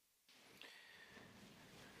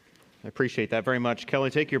I appreciate that very much. Kelly,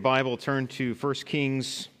 take your Bible, turn to 1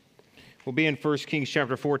 Kings. We'll be in 1 Kings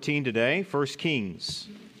chapter 14 today. 1 Kings.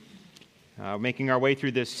 Making our way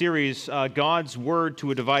through this series, God's Word to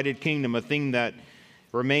a Divided Kingdom. A thing that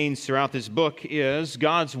remains throughout this book is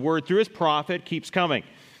God's Word through His prophet keeps coming.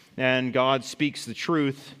 And God speaks the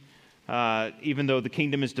truth, even though the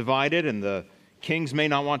kingdom is divided and the kings may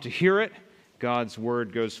not want to hear it. God's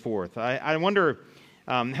Word goes forth. I wonder,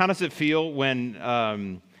 how does it feel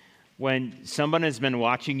when someone has been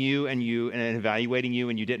watching you and evaluating you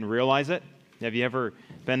and you didn't realize it? Have you ever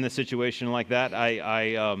been in a situation like that?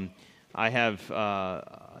 I have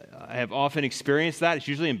often experienced that. It's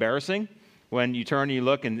usually embarrassing when you turn and you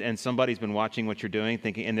look and somebody's been watching what you're doing,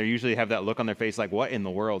 thinking, and they usually have that look on their face like, "What in the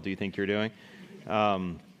world do you think you're doing?"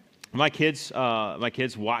 My kids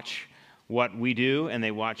watch what we do, and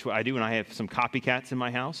they watch what I do, and I have some copycats in my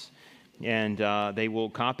house. And they will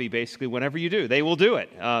copy basically whatever you do. They will do it.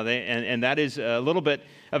 And that is a little bit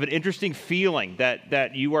of an interesting feeling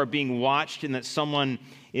that you are being watched and that someone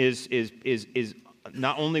is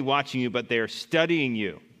not only watching you, but they're studying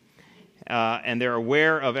you. And they're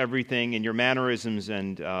aware of everything and your mannerisms.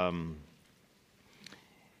 And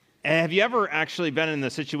have you ever actually been in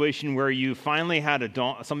the situation where you finally had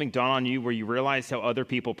something dawn on you where you realized how other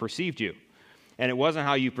people perceived you? And it wasn't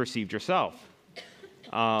how you perceived yourself.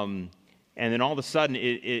 And then all of a sudden,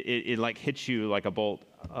 it like hits you like a bolt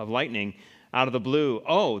of lightning out of the blue.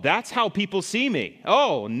 Oh, that's how people see me.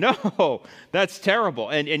 Oh, no, that's terrible.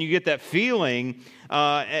 And you get that feeling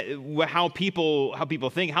how people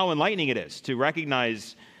think, how enlightening it is to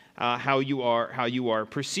recognize how you are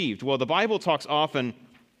perceived. Well, the Bible talks often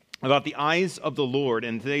about the eyes of the Lord,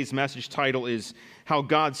 and today's message title is How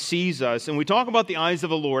God Sees Us. And we talk about the eyes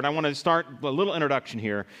of the Lord. I want to start a little introduction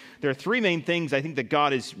here. There are three main things I think that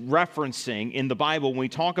God is referencing in the Bible when we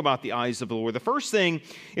talk about the eyes of the Lord. The first thing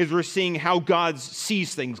is we're seeing how God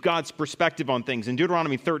sees things, God's perspective on things. In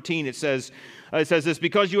Deuteronomy 13, it says this,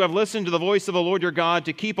 "Because you have listened to the voice of the Lord your God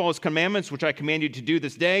to keep all His commandments, which I command you to do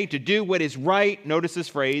this day, to do what is right," notice this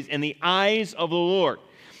phrase, "in the eyes of the Lord."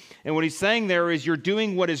 And what he's saying there is you're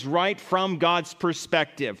doing what is right from God's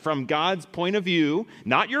perspective, from God's point of view,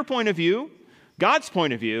 not your point of view, God's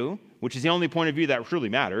point of view, which is the only point of view that truly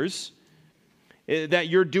matters, that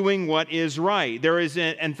you're doing what is right. There is,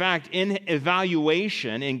 in fact, in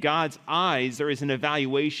evaluation, in God's eyes, there is an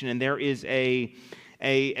evaluation, and there is a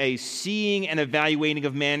seeing and evaluating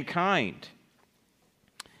of mankind.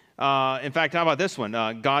 In fact, how about this one?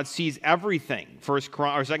 God sees everything. 2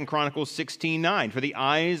 Chronicles 16:9. "For the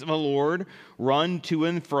eyes of the Lord run to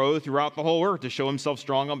and fro throughout the whole earth to show Himself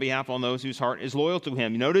strong on behalf of those whose heart is loyal to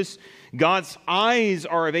Him." You notice God's eyes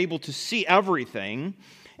are able to see everything.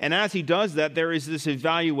 And as He does that, there's this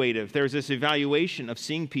evaluation of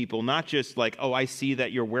seeing people, not just like, "Oh, I see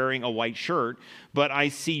that you're wearing a white shirt," but I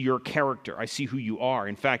see your character. I see who you are.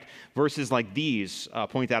 In fact, verses like these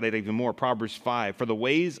point out it even more. Proverbs 5, "For the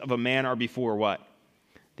ways of a man are before" what?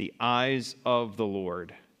 "The eyes of the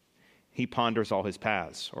Lord. He ponders all his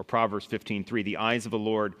paths." Or Proverbs 15:3, "The eyes of the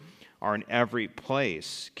Lord are in every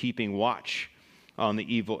place, keeping watch on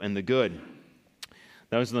the evil and the good."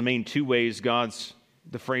 Those are the main two ways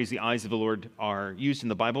the phrase "the eyes of the Lord" are used in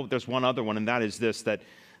the Bible. But there's one other one, and that is this, that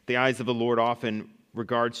the eyes of the Lord often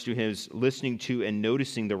regards to His listening to and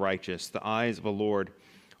noticing the righteous. The eyes of the Lord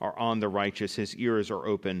are on the righteous. His ears are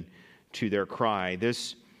open to their cry.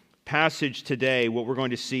 This passage today, what we're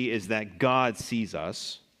going to see is that God sees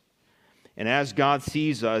us. And as God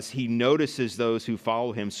sees us, He notices those who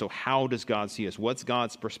follow Him. So how does God see us? What's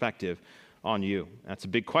God's perspective on you? That's a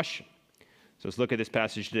big question. So let's look at this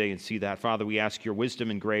passage today and see that. Father, we ask your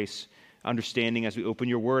wisdom and grace, understanding as we open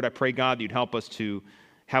your word. I pray, God, that you'd help us to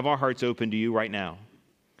have our hearts open to you right now,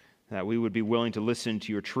 that we would be willing to listen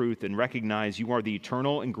to your truth and recognize you are the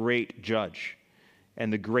eternal and great judge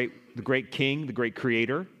and the great king, the great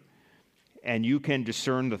creator, and you can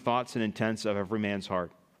discern the thoughts and intents of every man's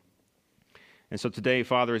heart. And so today,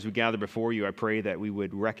 Father, as we gather before you, I pray that we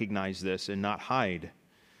would recognize this and not hide,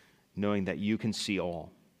 knowing that you can see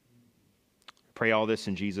all. Pray all this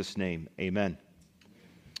in Jesus' name. Amen.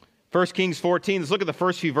 1 Kings 14, let's look at the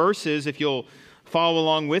first few verses. If you'll follow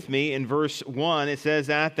along with me, in verse 1, it says,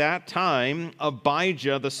 "At that time,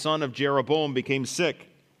 Abijah, the son of Jeroboam, became sick.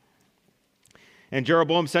 And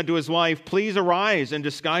Jeroboam said to his wife, 'Please arise and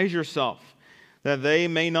disguise yourself, that they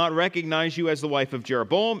may not recognize you as the wife of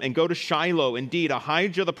Jeroboam, and go to Shiloh. Indeed,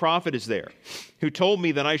 Ahijah the prophet is there, who told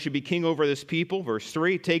me that I should be king over this people.' Verse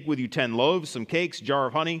 3, 'Take with you 10 loaves, some cakes, jar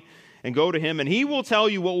of honey, and go to him, and he will tell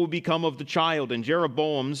you what will become of the child.' And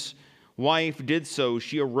Jeroboam's wife did so.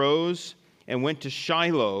 She arose and went to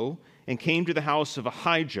Shiloh, and came to the house of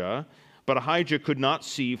Ahijah, but Ahijah could not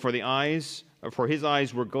see, for his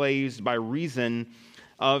eyes were glazed by reason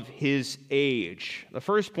of his age. The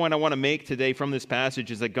first point I want to make today from this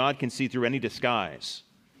passage is that God can see through any disguise.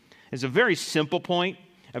 It's a very simple point,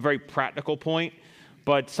 a very practical point,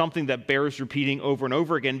 but something that bears repeating over and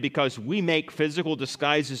over again, because we make physical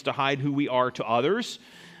disguises to hide who we are to others,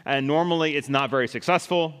 and normally it's not very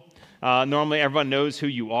successful. Normally everyone knows who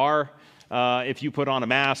you are. If you put on a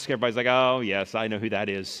mask, everybody's like, oh, yes, I know who that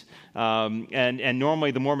is. And normally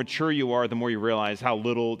the more mature you are, the more you realize how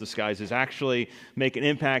little disguises actually make an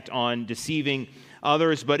impact on deceiving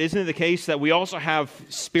others. But isn't it the case that we also have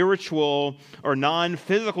spiritual or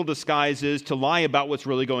non-physical disguises to lie about what's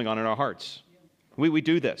really going on in our hearts? We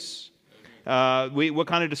do this. What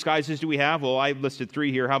kind of disguises do we have? Well, I listed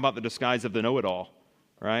 3 here. How about the disguise of the know-it-all,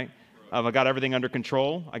 right? I got everything under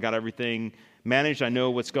control. I got everything managed. I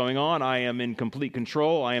know what's going on. I am in complete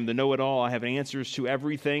control. I am the know-it-all. I have answers to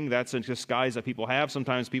everything. That's a disguise that people have.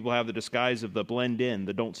 Sometimes people have the disguise of the blend in,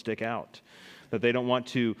 the don't stick out, that they don't want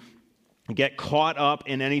to get caught up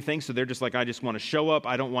in anything. So they're just like, I just want to show up.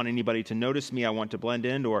 I don't want anybody to notice me. I want to blend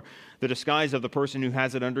in. Or the disguise of the person who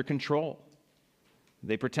has it under control.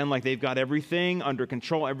 They pretend like they've got everything under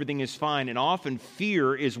control. Everything is fine. And often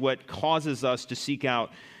fear is what causes us to seek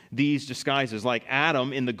out these disguises. Like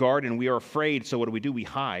Adam in the garden, we are afraid, so what do? We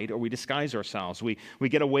hide or we disguise ourselves. We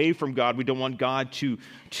get away from God. We don't want God to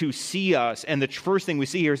see us. And the first thing we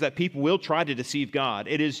see here is that people will try to deceive God.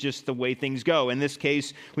 It is just the way things go. In this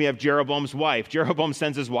case, we have Jeroboam's wife. Jeroboam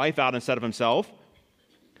sends his wife out instead of himself.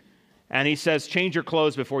 And he says, change your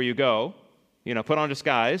clothes before you go. Put on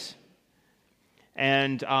disguise.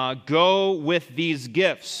 And go with these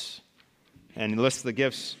gifts. And he lists the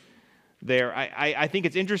gifts there. I think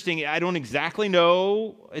it's interesting. I don't exactly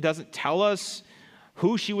know. It doesn't tell us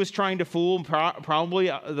who she was trying to fool.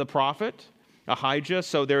 Probably the prophet, Ahijah.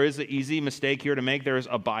 So there is an easy mistake here to make. There's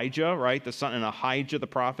Abijah, right? The son, and Ahijah, the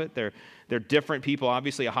prophet. They're different people.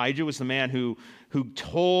 Obviously, Ahijah was the man who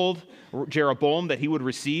told Jeroboam that he would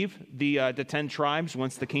receive the 10 tribes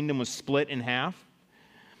once the kingdom was split in half.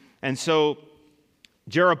 And so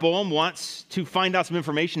Jeroboam wants to find out some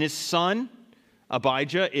information. His son,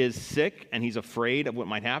 Abijah, is sick, and he's afraid of what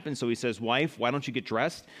might happen. So he says, wife, why don't you get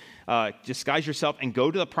dressed, disguise yourself, and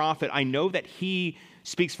go to the prophet. I know that he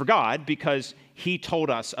speaks for God because he told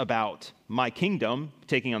us about my kingdom,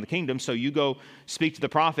 taking on the kingdom. So you go speak to the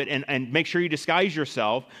prophet and make sure you disguise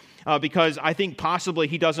yourself because I think possibly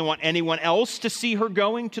he doesn't want anyone else to see her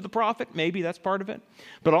going to the prophet. Maybe that's part of it.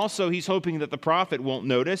 But also he's hoping that the prophet won't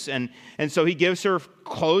notice. And so he gives her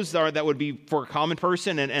clothes that would be for a common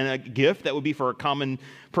person and a gift that would be for a common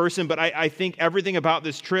person. But I think everything about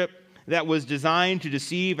this trip that was designed to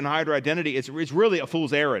deceive and hide her identity, it's really a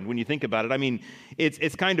fool's errand when you think about it. I mean,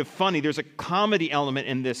 it's kind of funny. There's a comedy element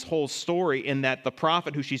in this whole story in that the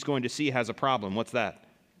prophet who she's going to see has a problem. What's that?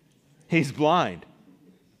 He's blind.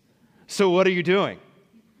 So what are you doing?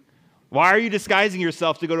 Why are you disguising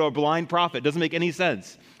yourself to go to a blind prophet? Doesn't make any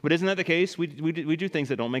sense. But isn't that the case? We do things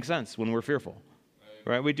that don't make sense when we're fearful,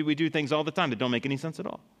 right? We do things all the time that don't make any sense at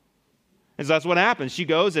all. And so that's what happens. She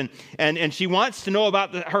goes and she wants to know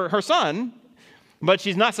about her son, but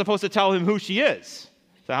she's not supposed to tell him who she is.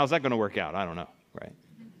 So how's that going to work out? I don't know, right?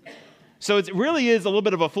 So it really is a little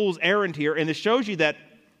bit of a fool's errand here, and it shows you that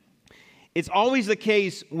it's always the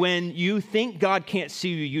case when you think God can't see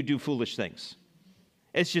you, you do foolish things.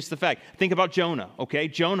 It's just the fact. Think about Jonah, okay?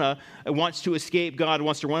 Jonah wants to escape God,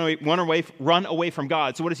 wants to run away from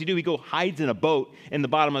God. So what does he do? He hides in a boat in the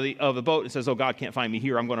bottom of the boat and says, oh, God can't find me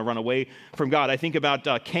here. I'm going to run away from God. I think about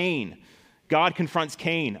Cain. God confronts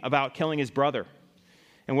Cain about killing his brother.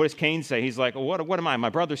 And what does Cain say? He's like, what am I, my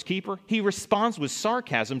brother's keeper? He responds with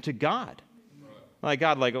sarcasm to God. Like,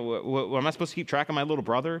 God, what, am I supposed to keep track of my little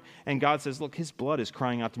brother? And God says, look, his blood is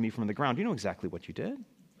crying out to me from the ground. You know exactly what you did.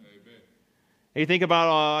 And you think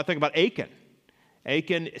about Achan.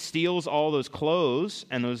 Achan steals all those clothes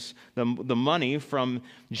and the money from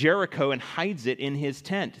Jericho and hides it in his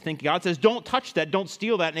tent. God says, don't touch that, don't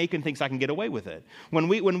steal that, and Achan thinks I can get away with it. When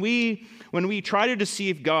we try to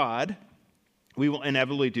deceive God, we will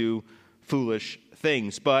inevitably do foolish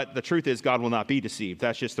things. But the truth is, God will not be deceived.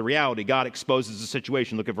 That's just the reality. God exposes the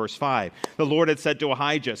situation. Look at verse 5. The Lord had said to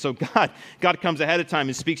Ahijah. So God comes ahead of time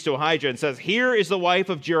and speaks to Ahijah and says, here is the wife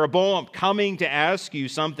of Jeroboam coming to ask you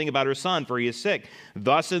something about her son, for he is sick.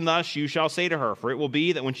 Thus and thus you shall say to her, for it will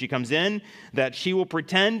be that when she comes in, that she will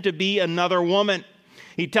pretend to be another woman.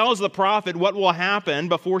 He tells the prophet what will happen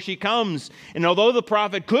before she comes. And although the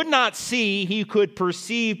prophet could not see, he could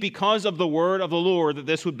perceive because of the word of the Lord that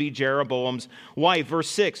this would be Jeroboam's wife. Verse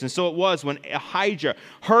 6, and so it was when Ahijah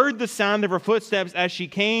heard the sound of her footsteps as she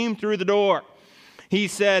came through the door. He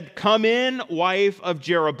said, "Come in, wife of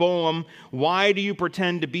Jeroboam. Why do you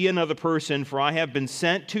pretend to be another person? For I have been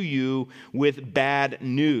sent to you with bad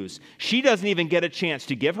news." She doesn't even get a chance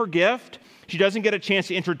to give her gift. She doesn't get a chance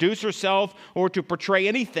to introduce herself or to portray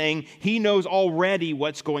anything. He knows already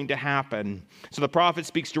what's going to happen. So the prophet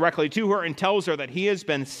speaks directly to her and tells her that he has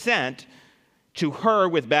been sent to her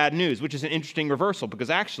with bad news, which is an interesting reversal because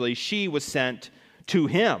actually she was sent to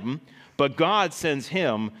him, but God sends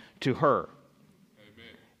him to her.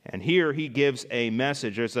 And here he gives a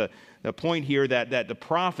message. There's a point here that the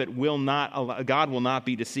prophet will not, God will not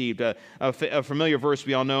be deceived. A familiar verse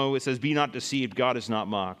we all know, it says, "Be not deceived, God is not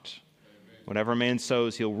mocked." Amen. Whatever a man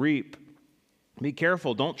sows, he'll reap. Be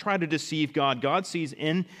careful. Don't try to deceive God. God sees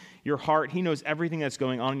in your heart. He knows everything that's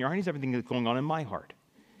going on in your heart. He knows everything that's going on in my heart.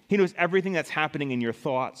 He knows everything that's happening in your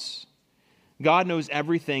thoughts. God knows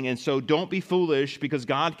everything, and so don't be foolish because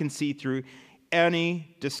God can see through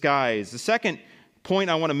any disguise. The second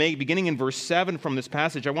point I want to make, beginning in verse 7 from this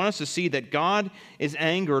passage, I want us to see that God is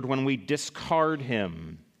angered when we discard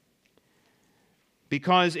him.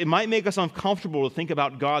 Because it might make us uncomfortable to think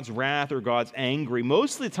about God's wrath or God's angry.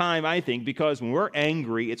 Most of the time, I think, because when we're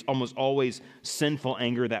angry, it's almost always sinful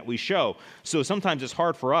anger that we show. So sometimes it's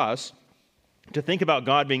hard for us to think about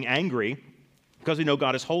God being angry because we know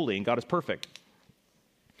God is holy and God is perfect.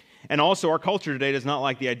 And also, our culture today does not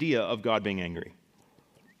like the idea of God being angry.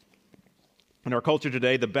 In our culture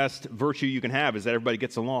today, the best virtue you can have is that everybody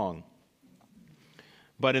gets along.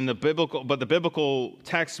 But the biblical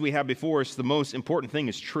text we have before us, the most important thing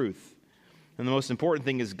is truth. And the most important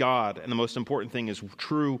thing is God. And the most important thing is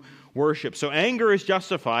true worship. So anger is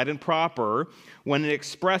justified and proper when it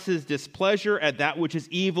expresses displeasure at that which is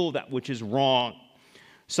evil, that which is wrong.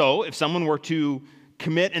 So if someone were to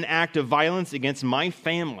commit an act of violence against my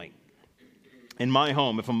family in my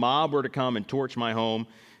home, if a mob were to come and torch my home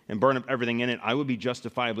and burn up everything in it, I would be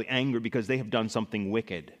justifiably angry because they have done something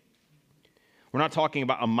wicked. We're not talking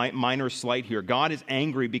about a minor slight here. God is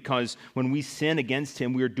angry because when we sin against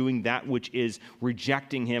him, we are doing that which is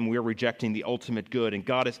rejecting him. We are rejecting the ultimate good, and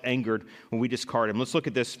God is angered when we discard him. Let's look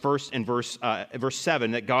at this first in verse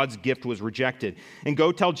 7, that God's gift was rejected. And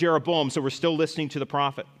go tell Jeroboam, so we're still listening to the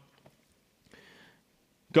prophet.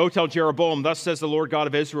 Go tell Jeroboam, thus says the Lord God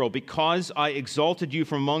of Israel, because I exalted you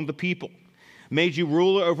from among the people, made you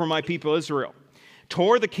ruler over my people Israel,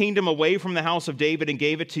 tore the kingdom away from the house of David and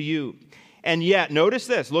gave it to you. And yet, notice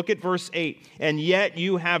this, look at verse 8. And yet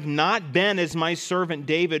you have not been as my servant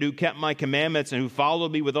David, who kept my commandments and who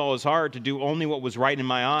followed me with all his heart to do only what was right in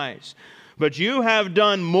my eyes. But you have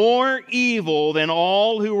done more evil than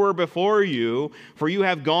all who were before you, for you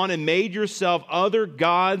have gone and made yourself other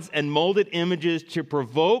gods and molded images to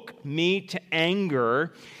provoke me to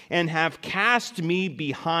anger, and have cast me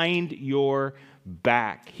behind your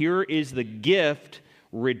back. Here is the gift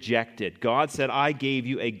rejected. God said, I gave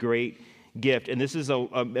you a great gift. And this is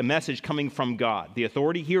a message coming from God. The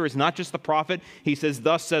authority here is not just the prophet. He says,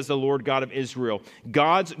 thus says the Lord God of Israel.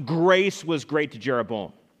 God's grace was great to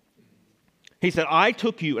Jeroboam. He said, I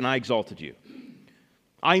took you and I exalted you.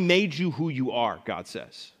 I made you who you are, God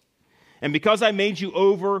says. And because I made you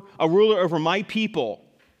a ruler over my people,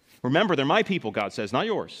 remember, they're my people, God says, not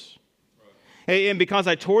yours. And because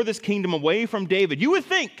I tore this kingdom away from David, you would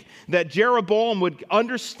think that Jeroboam would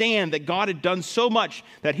understand that God had done so much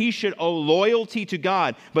that he should owe loyalty to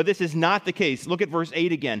God. But this is not the case. Look at verse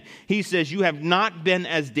 8 again. He says, you have not been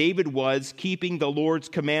as David was, keeping the Lord's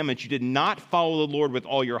commandments. You did not follow the Lord with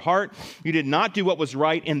all your heart. You did not do what was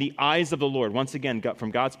right in the eyes of the Lord. Once again,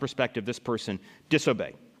 from God's perspective, this person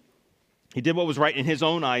disobeyed. He did what was right in his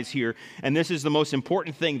own eyes here, and this is the most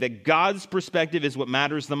important thing, that God's perspective is what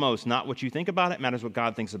matters the most. Not what you think about it, matters what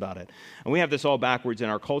God thinks about it. And we have this all backwards in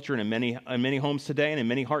our culture and in many homes today and in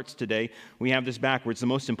many hearts today. We have this backwards. The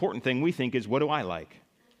most important thing we think is, what do I like?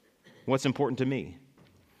 What's important to me?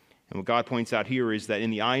 And what God points out here is that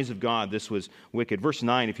in the eyes of God, this was wicked. Verse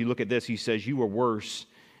 9, if you look at this, he says, you were worse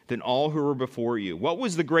than all who were before you. What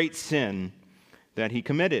was the great sin that he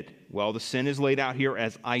committed? Well, the sin is laid out here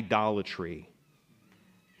as idolatry.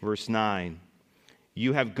 Verse 9,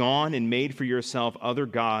 you have gone and made for yourself other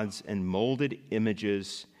gods and molded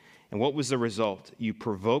images. And what was the result? You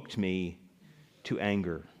provoked me to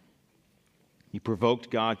anger. You provoked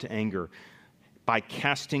God to anger by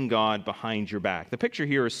casting God behind your back. The picture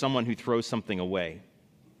here is someone who throws something away.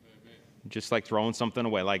 just like throwing something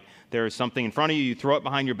away. Like there's something in front of you, you throw it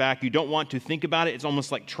behind your back. You don't want to think about it. It's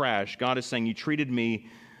almost like trash. God is saying, you treated me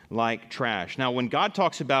like trash. Now, when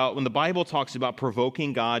the Bible talks about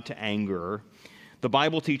provoking God to anger, the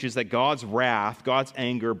Bible teaches that God's wrath, God's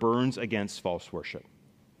anger burns against false worship.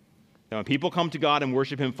 Now, when people come to God and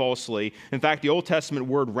worship him falsely, in fact, the Old Testament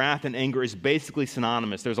word wrath and anger is basically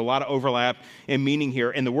synonymous. There's a lot of overlap in meaning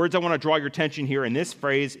here. And the words I want to draw your attention here in this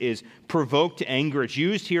phrase is provoke to anger. It's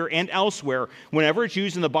used here and elsewhere. Whenever it's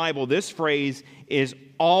used in the Bible, this phrase is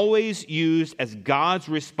always used as God's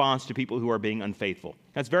response to people who are being unfaithful.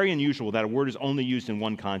 That's very unusual that a word is only used in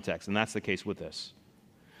one context, and that's the case with this.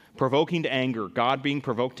 Provoking to anger, God being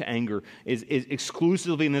provoked to anger, is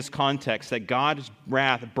exclusively in this context that God's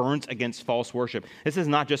wrath burns against false worship. This is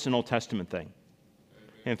not just an Old Testament thing.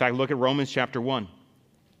 In fact, look at Romans chapter 1.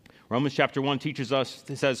 Romans chapter 1 teaches us,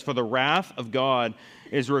 it says, "For the wrath of God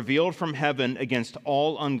is revealed from heaven against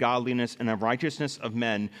all ungodliness and unrighteousness of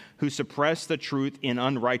men who suppress the truth in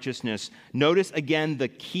unrighteousness." Notice again the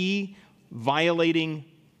key violating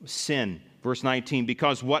sin. Verse 19,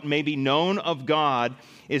 "Because what may be known of God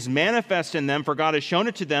is manifest in them, for God has shown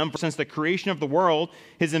it to them. For since the creation of the world,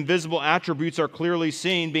 his invisible attributes are clearly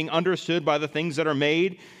seen, being understood by the things that are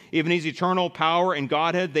made, even his eternal power and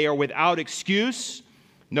Godhead, they are without excuse."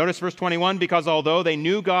 Notice verse 21, "Because although they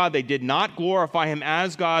knew God, they did not glorify him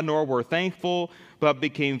as God, nor were thankful, but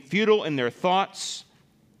became futile in their thoughts,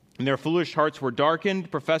 and their foolish hearts were darkened.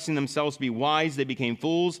 Professing themselves to be wise, they became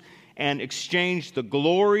fools, and exchanged the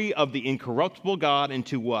glory of the incorruptible God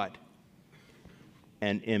into" what?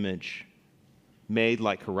 "An image made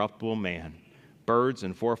like corruptible man, birds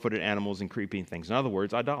and four-footed animals and creeping things." In other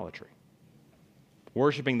words, idolatry.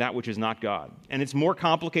 Worshiping that which is not God. And it's more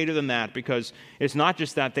complicated than that, because it's not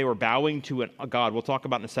just that they were bowing to a God. We'll talk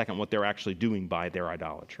about in a second what they're actually doing by their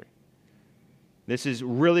idolatry. This is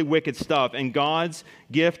really wicked stuff, and God's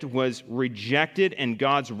gift was rejected, and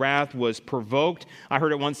God's wrath was provoked. I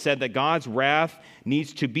heard it once said that God's wrath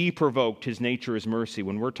needs to be provoked. His nature is mercy.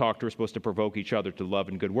 When we're talked, we're supposed to provoke each other to love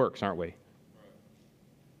and good works, aren't we?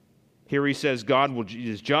 Here he says God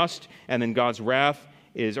is just, and then God's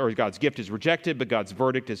gift is rejected, but God's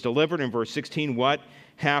verdict is delivered. In verse 16, what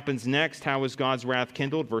happens next? How is God's wrath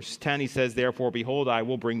kindled? Verse 10, he says, "Therefore, behold, I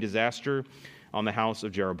will bring disaster on the house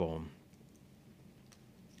of Jeroboam."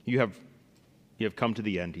 You have come to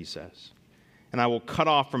the end, he says. "And I will cut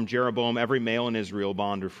off from Jeroboam every male in Israel,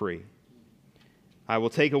 bond or free. I will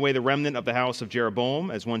take away the remnant of the house of Jeroboam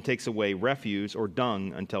as one takes away refuse or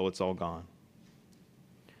dung until it's all gone.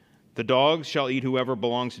 The dogs shall eat whoever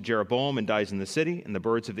belongs to Jeroboam and dies in the city, and the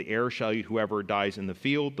birds of the air shall eat whoever dies in the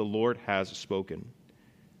field. The Lord has spoken.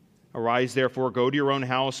 Arise, therefore, go to your own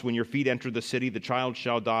house. When your feet enter the city, the child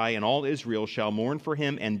shall die, and all Israel shall mourn for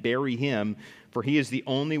him and bury him, for he is the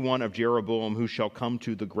only one of Jeroboam who shall come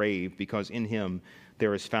to the grave, because in him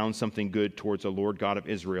there is found something good towards the Lord God of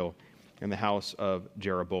Israel in the house of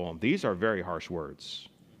Jeroboam." These are very harsh words.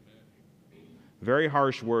 Very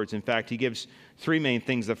harsh words. In fact, he gives three main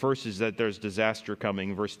things. The first is that there's disaster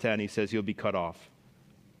coming. Verse 10, he says he'll be cut off.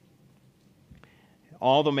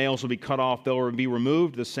 All the males will be cut off. They'll be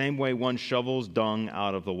removed the same way one shovels dung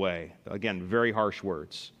out of the way. Again, very harsh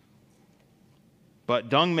words. But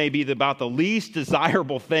dung may be about the least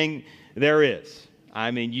desirable thing there is. I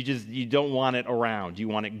mean, you don't want it around. You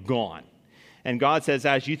want it gone. And God says,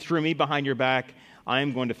 as you threw me behind your back, I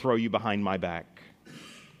am going to throw you behind my back.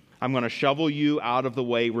 I'm going to shovel you out of the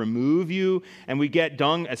way, remove you, and we get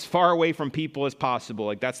dung as far away from people as possible.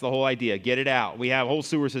 Like, that's the whole idea. Get it out. We have whole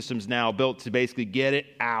sewer systems now built to basically get it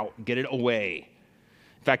out, get it away.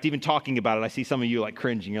 In fact, even talking about it, I see some of you like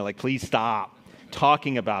cringing. You're like, please stop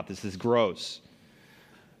talking about this. This is gross.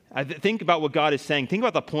 Think about what God is saying. Think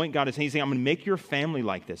about the point God is saying. He's saying, I'm going to make your family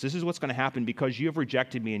like this. This is what's going to happen because you have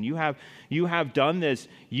rejected me and you have done this.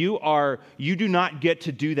 You do not get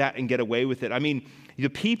to do that and get away with it. I mean, the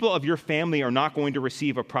people of your family are not going to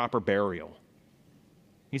receive a proper burial.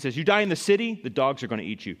 He says, you die in the city, the dogs are going to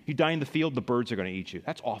eat you. You die in the field, the birds are going to eat you.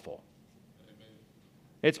 That's awful.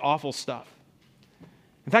 It's awful stuff.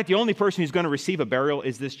 In fact, the only person who's going to receive a burial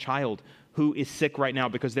is this child who is sick right now,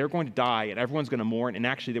 because they're going to die and everyone's going to mourn. And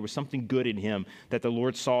actually, there was something good in him that the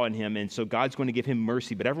Lord saw in him. And so God's going to give him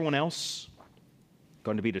mercy, but everyone else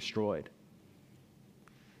going to be destroyed.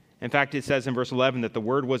 In fact, it says in verse 11 that the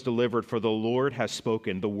word was delivered, for the Lord has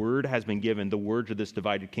spoken. The word has been given. The word to this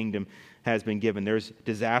divided kingdom has been given. There's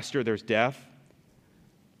disaster. There's death.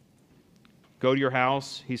 Go to your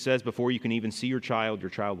house, he says, before you can even see your child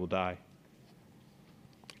will die.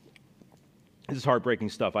 This is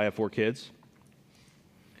heartbreaking stuff. I have 4 kids.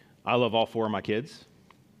 I love all 4 of my kids.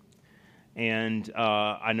 And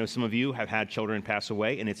I know some of you have had children pass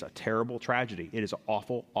away, and it's a terrible tragedy. It is an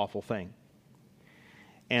awful, awful thing.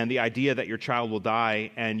 And the idea that your child will die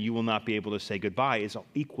and you will not be able to say goodbye is an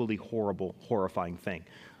equally horrible, horrifying thing.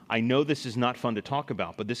 I know this is not fun to talk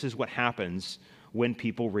about, but this is what happens when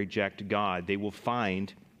people reject God. They will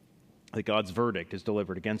find that God's verdict is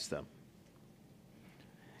delivered against them.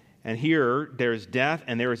 And here, there's death,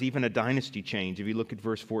 and there is even a dynasty change. If you look at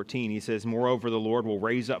verse 14, he says, "Moreover, the Lord will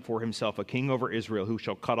raise up for himself a king over Israel who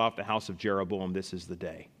shall cut off the house of Jeroboam. This is the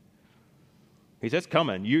day." He says, "It's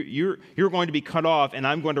coming. You're going to be cut off, and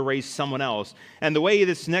I'm going to raise someone else." And the way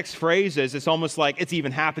this next phrase is, it's almost like it's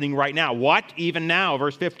even happening right now. What? Even now.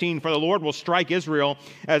 Verse 15, "For the Lord will strike Israel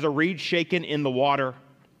as a reed shaken in the water.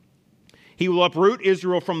 He will uproot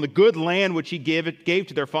Israel from the good land which he gave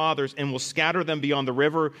to their fathers, and will scatter them beyond the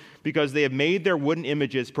river, because they have made their wooden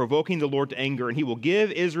images, provoking the Lord to anger. And he will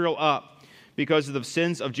give Israel up because of the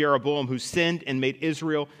sins of Jeroboam, who sinned and made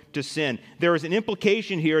Israel to sin." There is an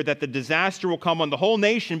implication here that the disaster will come on the whole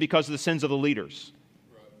nation because of the sins of the leaders.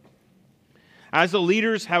 As the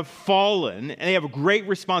leaders have fallen, and they have a great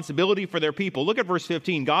responsibility for their people. Look at verse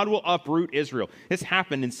 15. God will uproot Israel. This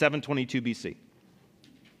happened in 722 BC.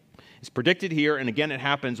 It's predicted here, and again it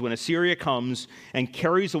happens when Assyria comes and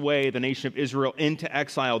carries away the nation of Israel into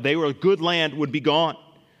exile. A good land would be gone.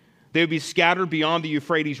 They would be scattered beyond the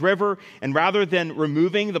Euphrates River, and rather than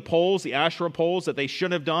removing the poles, the Asherah poles that they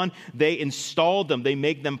should have done, they installed them. They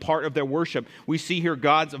make them part of their worship. We see here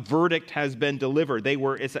God's verdict has been delivered. They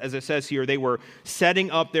were, as it says here, they were setting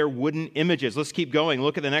up their wooden images. Let's keep going.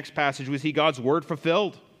 Look at the next passage. We see God's word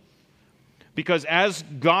fulfilled. Because as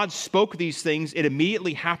God spoke these things, it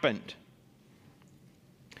immediately happened.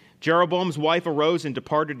 Jeroboam's wife arose and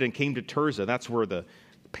departed and came to Tirzah. That's where the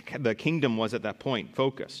kingdom was at that point,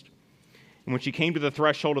 focused. And when she came to the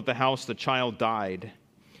threshold of the house, the child died.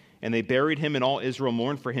 And they buried him, and all Israel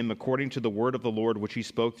mourned for him according to the word of the Lord, which he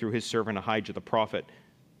spoke through his servant Ahijah the prophet.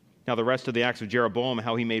 Now the rest of the acts of Jeroboam,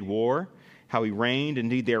 how he made war, how he reigned,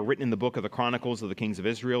 indeed they are written in the book of the Chronicles of the kings of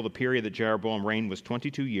Israel. The period that Jeroboam reigned was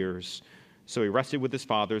 22 years. So he rested with his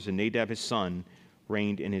fathers, and Nadab his son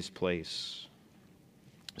reigned in his place.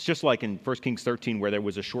 It's just like in 1 Kings 13 where there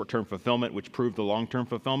was a short-term fulfillment which proved the long-term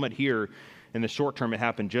fulfillment. Here, in the short term, it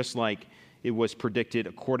happened just like it was predicted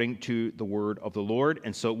according to the word of the Lord,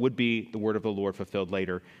 and so it would be the word of the Lord fulfilled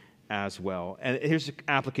later as well. And here's the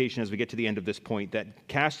application as we get to the end of this point, that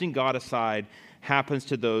casting God aside happens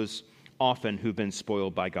to those often who've been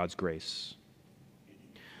spoiled by God's grace.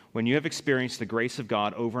 When you have experienced the grace of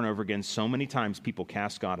God over and over again, so many times people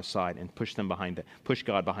cast God aside and push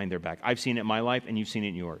God behind their back. I've seen it in my life, and you've seen it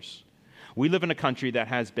in yours. We live in a country that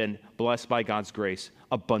has been blessed by God's grace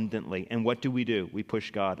abundantly. And what do? We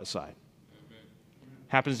push God aside. Amen.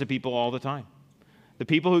 Happens to people all the time. The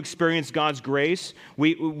people who experience God's grace,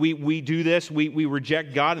 we do this, we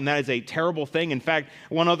reject God, and that is a terrible thing. In fact,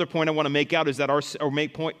 one other point I want to make out is that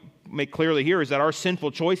make clearly here is that our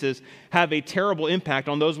sinful choices have a terrible impact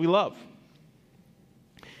on those we love.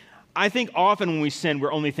 I think often when we sin,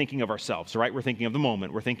 we're only thinking of ourselves, right? We're thinking of the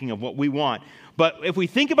moment. We're thinking of what we want. But if we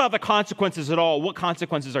think about the consequences at all, what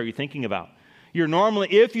consequences are you thinking about?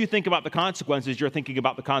 If you think about the consequences, you're thinking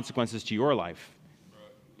about the consequences to your life.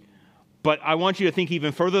 But I want you to think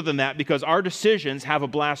even further than that, because our decisions have a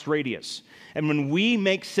blast radius. And when we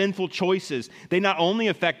make sinful choices, they not only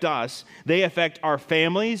affect us, they affect our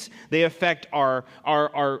families, they affect our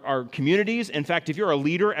communities. In fact, if you're a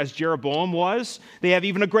leader, as Jeroboam was, they have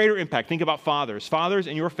even a greater impact. Think about fathers. Fathers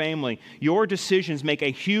in your family, your decisions make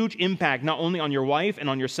a huge impact, not only on your wife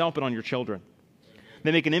and on yourself, but on your children.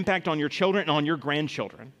 They make an impact on your children and on your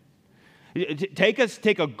grandchildren. Take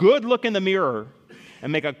a good look in the mirror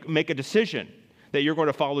and make a decision that you're going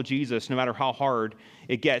to follow Jesus no matter how hard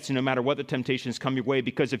it gets and no matter what the temptations come your way.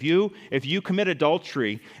 Because if you commit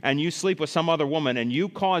adultery and you sleep with some other woman and you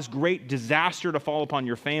cause great disaster to fall upon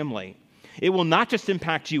your family, it will not just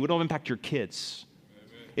impact you, it'll impact your kids.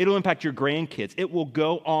 Amen. It'll impact your grandkids. It will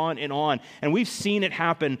go on and on. And we've seen it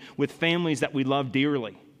happen with families that we love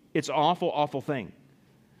dearly. It's an awful, awful thing.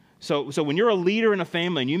 So when you're a leader in a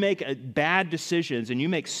family and you make bad decisions and you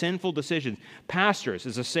make sinful decisions, pastors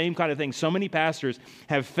is the same kind of thing. So many pastors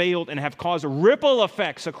have failed and have caused ripple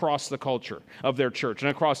effects across the culture of their church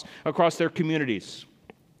and across their communities.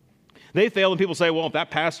 They fail and people say, well, if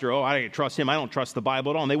that pastor, I don't trust him. I don't trust the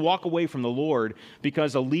Bible at all. And they walk away from the Lord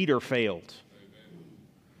because a leader failed. Amen.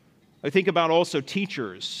 I think about also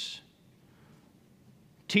teachers.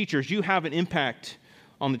 Teachers, you have an impact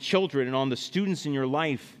on the children and on the students in your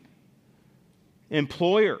life.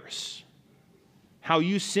 Employers, How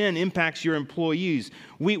you sin impacts your employees.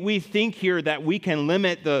 We think here that we can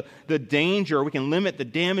limit the danger, we can limit the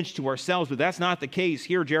damage to ourselves, but that's not the case.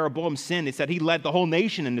 Here, Jeroboam sinned. It said he led the whole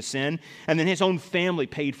nation into sin, and then his own family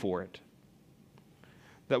paid for it.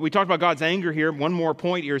 That we talked about God's anger here. One more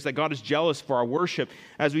point here is that God is jealous for our worship.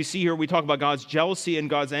 As we see here, we talk about God's jealousy and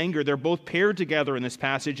God's anger. They're both paired together in this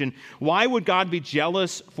passage. And why would God be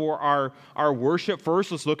jealous for our worship?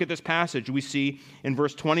 First, let's look at this passage. We see in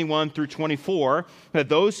verse 21 through 24 that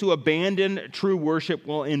those who abandon true worship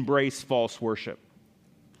will embrace false worship.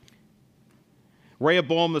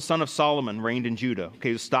 Rehoboam, the son of Solomon, reigned in Judah.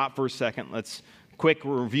 Okay, stop for a second. Let's quick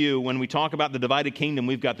review. When we talk about the divided kingdom,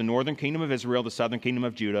 we've got the northern kingdom of Israel, the southern kingdom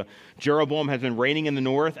of Judah. Jeroboam has been reigning in the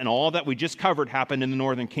north, and all that we just covered happened in the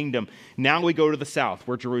northern kingdom. Now we go to the south,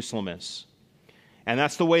 where Jerusalem is. And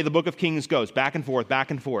that's the way the book of Kings goes, back and forth,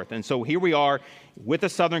 back and forth. And so here we are with the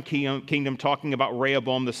southern kingdom talking about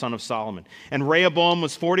Rehoboam, the son of Solomon. And Rehoboam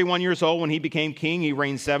was 41 years old when he became king. He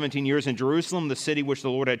reigned 17 years in Jerusalem, the city which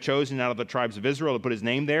the Lord had chosen out of the tribes of Israel to put his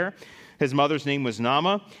name there. His mother's name was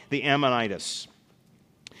Naamah, the Ammonitess.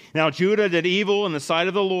 Now Judah did evil in the sight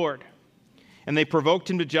of the Lord, and they provoked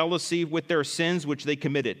him to jealousy with their sins which they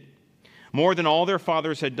committed, more than all their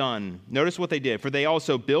fathers had done. Notice what they did. For they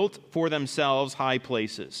also built for themselves high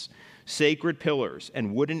places, sacred pillars,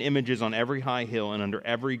 and wooden images on every high hill and under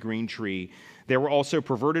every green tree. There were also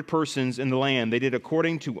perverted persons in the land. They did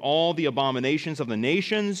according to all the abominations of the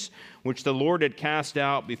nations which the Lord had cast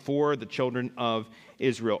out before the children of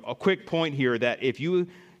Israel. A quick point here that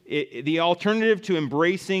the alternative to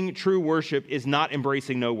embracing true worship is not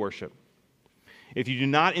embracing no worship. If you do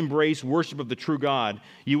not embrace worship of the true God,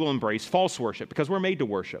 you will embrace false worship because we're made to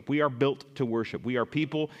worship. We are built to worship. We are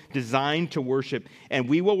people designed to worship, and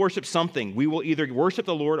we will worship something. We will either worship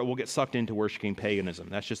the Lord or we'll get sucked into worshiping paganism.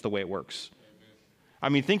 That's just the way it works. I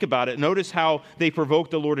mean, think about it. Notice how they provoked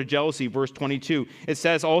the Lord to jealousy, verse 22. It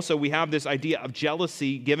says also we have this idea of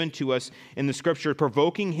jealousy given to us in the Scripture,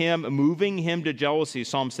 provoking him, moving him to jealousy,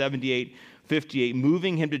 Psalm 78:58,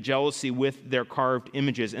 moving him to jealousy with their carved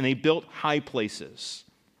images. And they built high places.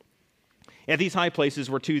 At these high places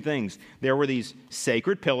were two things. There were these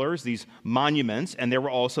sacred pillars, these monuments, and there were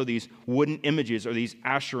also these wooden images or these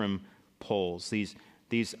Asherim poles, these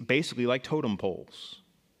basically like totem poles.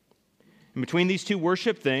 And between these two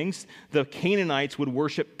worship things, the Canaanites would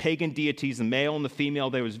worship pagan deities, the male and the female.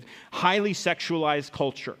 There was highly sexualized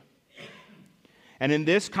culture. And in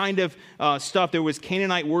this kind of stuff, there was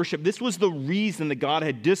Canaanite worship. This was the reason that God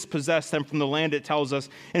had dispossessed them from the land, it tells us.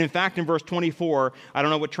 And in fact, in verse 24, I don't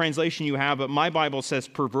know what translation you have, but my Bible says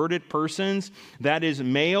perverted persons. That is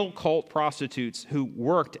male cult prostitutes who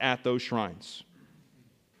worked at those shrines.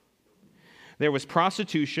 There was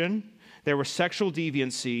prostitution, there was sexual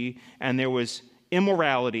deviancy, and there was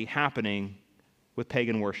immorality happening with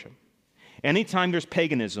pagan worship. Anytime there's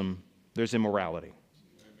paganism, there's immorality.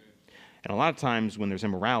 And a lot of times when there's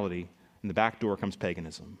immorality, in the back door comes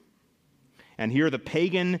paganism. And here the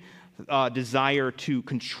pagan desire to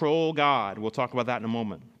control God. We'll talk about that in a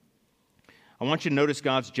moment. I want you to notice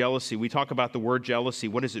God's jealousy. We talk about the word jealousy.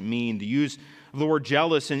 What does it mean? The use of the word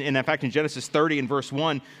jealous, and in fact in Genesis 30 and verse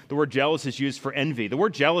 1, the word jealous is used for envy. The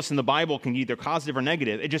word jealous in the Bible can be either positive or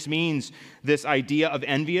negative. It just means this idea of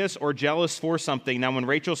envious or jealous for something. Now when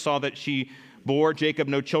Rachel saw that she bore Jacob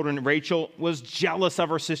no children, Rachel was jealous of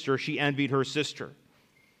her sister. She envied her sister.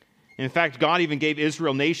 In fact, God even gave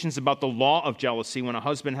Israel nations about the law of jealousy. When a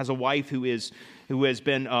husband has a wife who has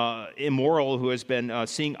been immoral, who has been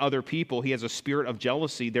seeing other people, he has a spirit of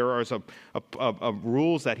jealousy. There are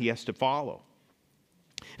rules that he has to follow.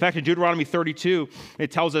 In fact, in Deuteronomy 32, it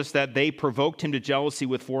tells us that they provoked him to jealousy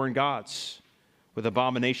with foreign gods. With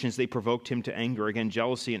abominations, they provoked him to anger. Again,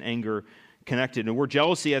 jealousy and anger connected. And the word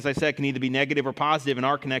jealousy, as I said, can either be negative or positive in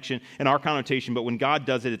our connotation, but when God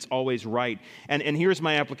does it, it's always right. And here's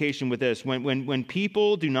my application with this. When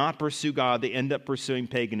people do not pursue God, they end up pursuing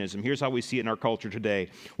paganism. Here's how we see it in our culture today.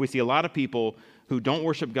 We see a lot of people who don't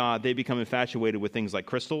worship God, they become infatuated with things like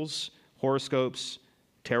crystals, horoscopes,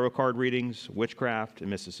 tarot card readings, witchcraft, and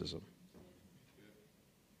mysticism.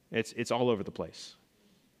 It's all over the place.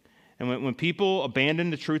 And when people abandon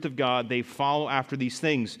the truth of God, they follow after these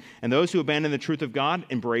things. And those who abandon the truth of God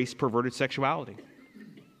embrace perverted sexuality.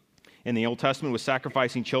 In the Old Testament, with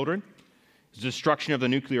sacrificing children, destruction of the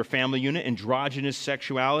nuclear family unit, androgynous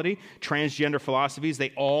sexuality, transgender philosophies,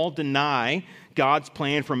 they all deny God's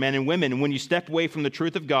plan for men and women. And when you step away from the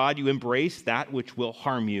truth of God, you embrace that which will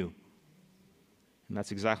harm you. And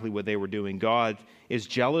that's exactly what they were doing. God is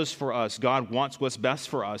jealous for us. God wants what's best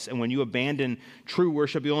for us. And when you abandon true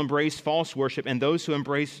worship, you'll embrace false worship. And those who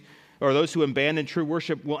embrace or those who abandon true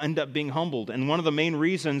worship will end up being humbled. And one of the main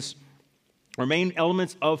reasons, or main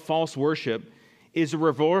elements of false worship, is a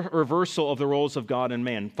reversal of the roles of God and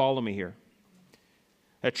man. Follow me here.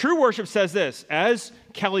 True worship says this, as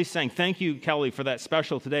Kelly sang. Thank you, Kelly, for that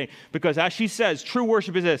special today, because as she says, true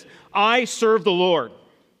worship is this: I serve the Lord.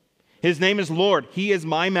 His name is Lord. He is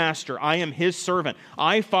my master. I am his servant.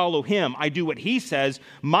 I follow him. I do what he says.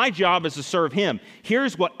 My job is to serve him.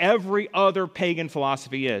 Here's what every other pagan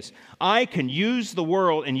philosophy is: I can use the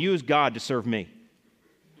world and use God to serve me.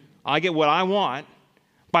 I get what I want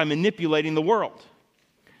by manipulating the world.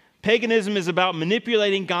 Paganism is about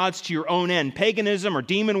manipulating gods to your own end. Paganism or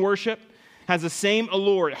demon worship has the same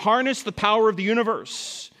allure. Harness the power of the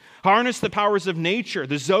universe. Harness the powers of nature,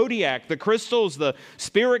 the zodiac, the crystals, the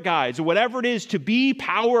spirit guides, whatever it is, to be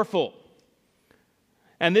powerful.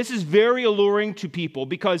 And this is very alluring to people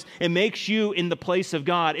because it makes you in the place of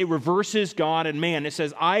God. It reverses God and man. It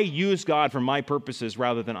says, I use God for my purposes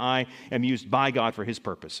rather than I am used by God for his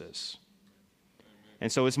purposes.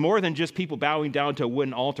 And so it's more than just people bowing down to a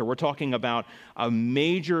wooden altar. We're talking about a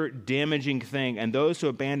major damaging thing. And those who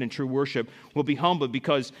abandon true worship will be humbled,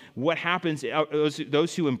 because what happens,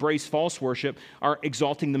 those who embrace false worship are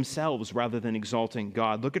exalting themselves rather than exalting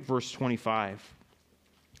God. Look at verse 25.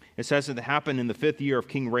 It says that it happened in the 5th year of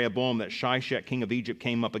King Rehoboam that Shishak, king of Egypt,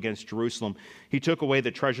 came up against Jerusalem. He took away the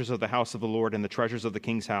treasures of the house of the Lord and the treasures of the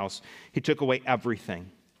king's house. He took away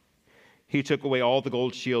everything. He took away all the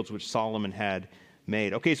gold shields which Solomon had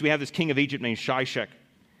made. Okay, so we have this king of Egypt named Shishak.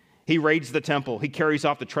 He raids the temple. He carries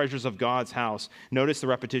off the treasures of God's house. Notice the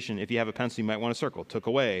repetition. If you have a pencil, you might want to circle. Took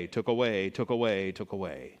away, took away, took away, took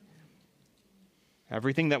away.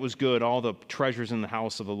 Everything that was good, all the treasures in the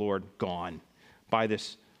house of the Lord, gone by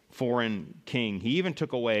this foreign king. He even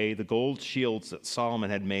took away the gold shields that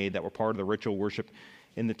Solomon had made that were part of the ritual worship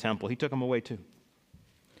in the temple. He took them away too.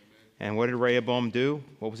 And what did Rehoboam do?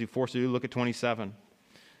 What was he forced to do? Look at 27.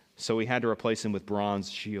 So he had to replace them with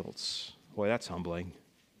bronze shields. Boy, that's humbling.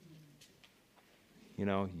 You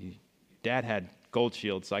know, Dad had gold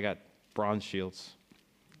shields. I got bronze shields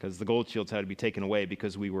because the gold shields had to be taken away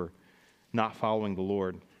because we were not following the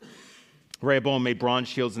Lord. Rehoboam made bronze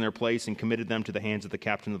shields in their place and committed them to the hands of the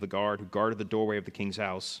captain of the guard who guarded the doorway of the king's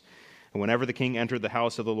house. And whenever the king entered the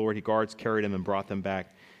house of the Lord, his guards carried him and brought them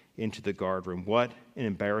back into the guard room. What an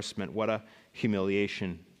embarrassment. What a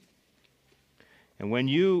humiliation. And when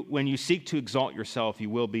you seek to exalt yourself, you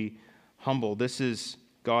will be humble. This is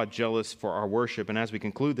God jealous for our worship. And as we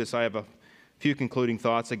conclude this, I have a few concluding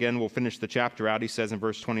thoughts. Again, we'll finish the chapter out. He says in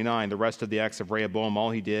verse 29, the rest of the acts of Rehoboam,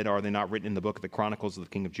 all he did, are they not written in the book of the Chronicles of the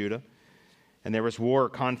king of Judah? And there was war or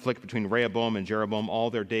conflict between Rehoboam and Jeroboam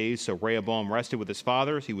all their days. So Rehoboam rested with his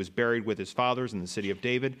fathers. He was buried with his fathers in the city of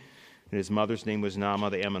David. And his mother's name was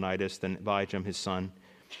Naamah the Ammonitess. Then Abijam, his son,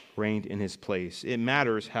 reigned in his place. It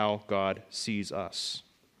matters how God sees us.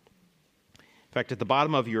 In fact, at the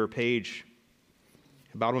bottom of your page,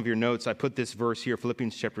 the bottom of your notes, I put this verse here,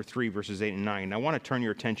 Philippians chapter 3, verses 8 and 9. I want to turn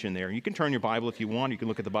your attention there. You can turn your Bible if you want. You can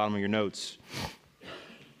look at the bottom of your notes.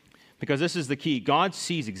 Because this is the key. God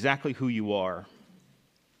sees exactly who you are.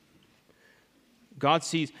 God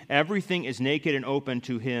sees everything is naked and open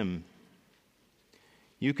to him.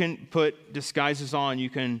 You can put disguises on. You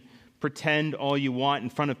can pretend all you want in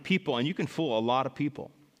front of people, and you can fool a lot of people.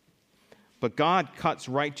 But God cuts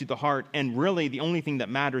right to the heart, and really the only thing that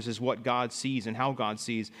matters is what God sees and how God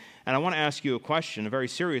sees. And I want to ask you a question, a very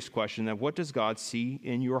serious question, that what does God see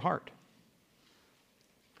in your heart?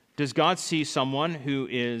 Does God see someone who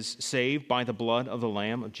is saved by the blood of the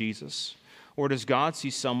Lamb of Jesus? Or does God see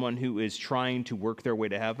someone who is trying to work their way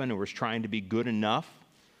to heaven, or is trying to be good enough,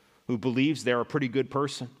 who believes they're a pretty good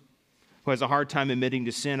person, who has a hard time admitting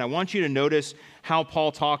to sin? I want you to notice how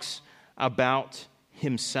Paul talks about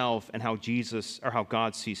himself and how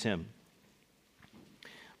God sees him.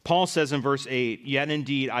 Paul says in verse 8, "Yet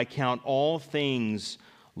indeed I count all things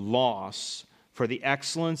loss for the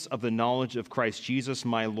excellence of the knowledge of Christ Jesus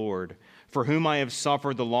my Lord, for whom I have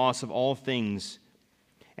suffered the loss of all things,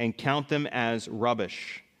 and count them as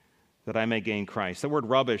rubbish, that I may gain Christ." The word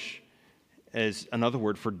rubbish is another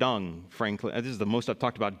word for dung, frankly. This is the most I've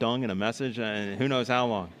talked about dung in a message, and who knows how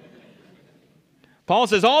long. Paul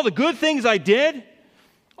says, all the good things I did,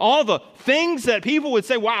 all the things that people would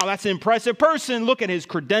say, wow, that's an impressive person, look at his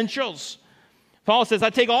credentials. Paul says, I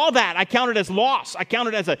take all that, I count it as loss, I count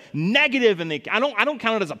it as a negative, and I don't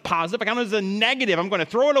count it as a positive, I count it as a negative. I'm going to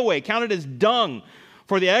throw it away, count it as dung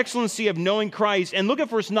for the excellency of knowing Christ. And look at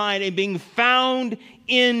verse 9, and being found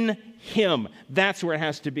in him. That's where it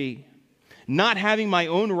has to be. Not having my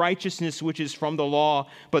own righteousness which is from the law,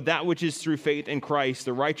 but that which is through faith in Christ,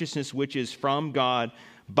 the righteousness which is from God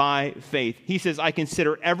by faith. He says, I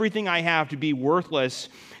consider everything I have to be worthless.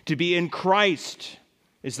 To be in Christ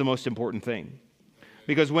is the most important thing.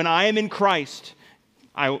 Because when I am in Christ,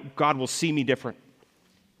 God will see me different.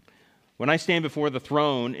 When I stand before the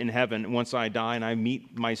throne in heaven, once I die and I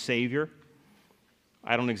meet my Savior,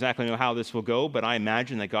 I don't exactly know how this will go, but I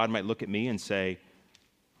imagine that God might look at me and say,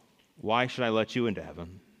 why should I let you into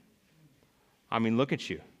heaven? I mean, look at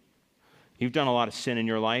you. You've done a lot of sin in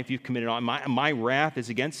your life. You've committed all. My wrath is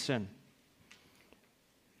against sin.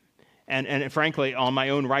 And frankly, on my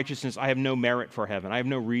own righteousness, I have no merit for heaven. I have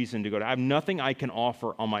no reason to go to. I have nothing I can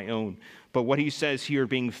offer on my own. But what he says here,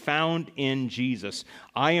 being found in Jesus,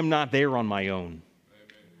 I am not there on my own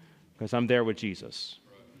because I'm there with Jesus.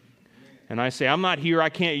 And I say, I'm not here. I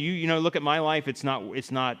can't. You know, look at my life. It's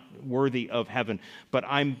not worthy of heaven. But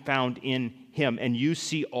I'm found in him, and you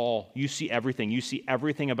see all. You see everything. You see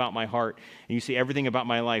everything about my heart, and you see everything about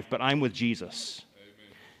my life. But I'm with Jesus.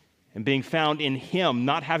 And being found in him,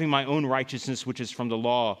 not having my own righteousness, which is from the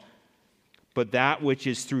law, but that which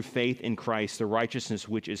is through faith in Christ, the righteousness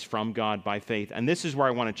which is from God by faith. And this is where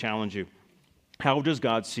I want to challenge you. How does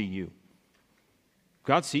God see you?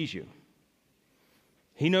 God sees you.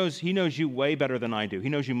 He knows you way better than I do. He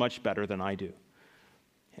knows you much better than I do.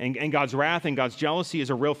 And God's wrath and God's jealousy is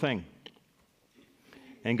a real thing.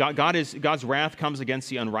 And God's wrath comes against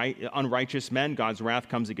the unrighteous men. God's wrath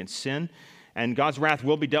comes against sin. And God's wrath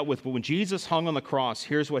will be dealt with. But when Jesus hung on the cross,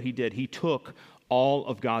 here's what he did. He took all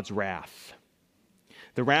of God's wrath.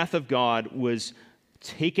 The wrath of God was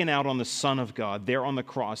taken out on the Son of God there on the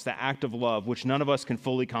cross, the act of love, which none of us can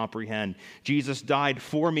fully comprehend. Jesus died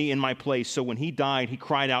for me in my place. So when he died, he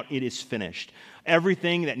cried out, it is finished.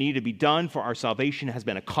 Everything that needed to be done for our salvation has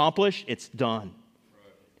been accomplished. It's done.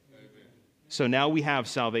 So now we have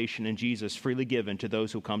salvation in Jesus freely given to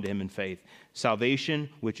those who come to him in faith. Salvation,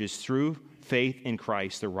 which is through faith in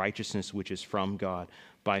Christ, the righteousness which is from God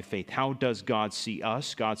by faith. How does God see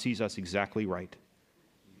us? God sees us exactly right.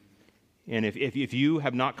 And if you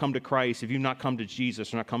have not come to Christ, if you've not come to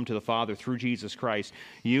Jesus, or not come to the Father through Jesus Christ,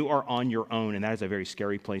 you are on your own, and that is a very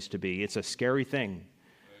scary place to be. It's a scary thing.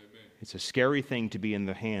 Amen. It's a scary thing to be in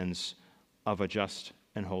the hands of a just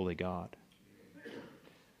and holy God.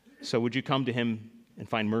 So would you come to him and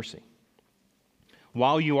find mercy?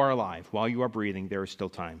 While you are alive, while you are breathing, there is still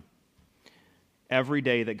time. Every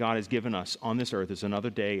day that God has given us on this earth is another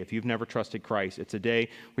day. If you've never trusted Christ, it's a day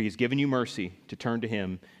where he's given you mercy to turn to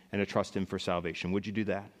him and to trust him for salvation. Would you do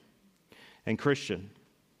that? And Christian,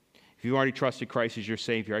 if you've already trusted Christ as your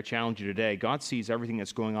Savior, I challenge you today. God sees everything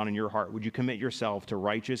that's going on in your heart. Would you commit yourself to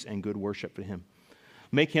righteous and good worship for him?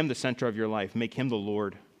 Make him the center of your life. Make him the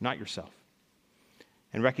Lord, not yourself.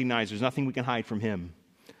 And recognize there's nothing we can hide from him.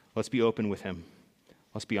 Let's be open with him.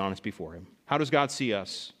 Let's be honest before him. How does God see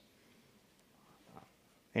us?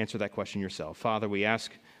 Answer that question yourself. Father, we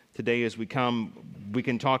ask today as we come, we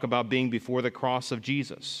can talk about being before the cross of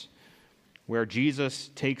Jesus, where Jesus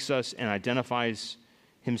takes us and identifies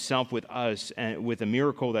himself with us and with a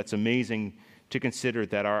miracle that's amazing to consider,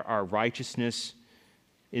 that our righteousness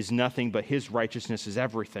is nothing, but his righteousness is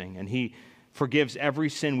everything. And he forgives every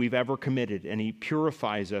sin we've ever committed, and he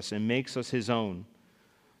purifies us and makes us his own,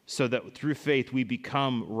 so that through faith we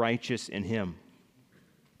become righteous in him.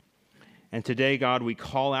 And today, God, we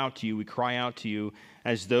call out to you, we cry out to you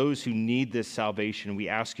as those who need this salvation. We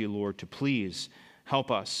ask you, Lord, to please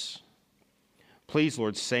help us. Please,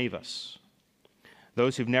 Lord, save us.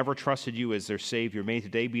 Those who've never trusted you as their Savior, may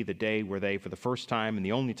today be the day where they, for the first time and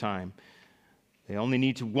the only time, they only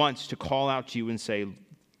need to once to call out to you and say,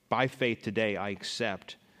 by faith today, I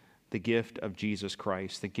accept the gift of Jesus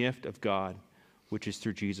Christ, the gift of God, which is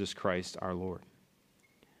through Jesus Christ our Lord.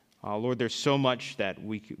 Lord, there's so much that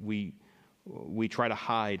we try to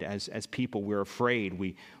hide as people. We're afraid.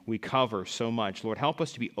 We cover so much. Lord, help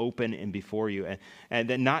us to be open and before you and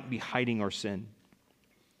then not be hiding our sin.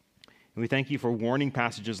 And we thank you for warning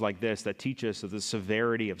passages like this that teach us of the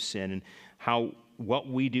severity of sin and how what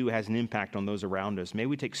we do has an impact on those around us. May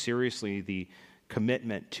we take seriously the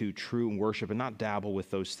commitment to true worship and not dabble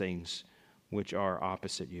with those things which are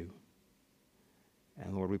opposite you.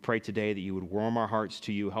 And Lord, we pray today that you would warm our hearts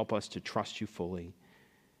to you, help us to trust you fully,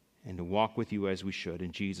 and to walk with you as we should.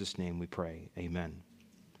 In Jesus' name we pray. Amen.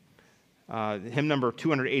 Hymn number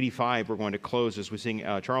 285, we're going to close as we sing.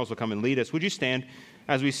 Charles will come and lead us. Would you stand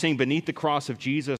as we sing Beneath the Cross of Jesus?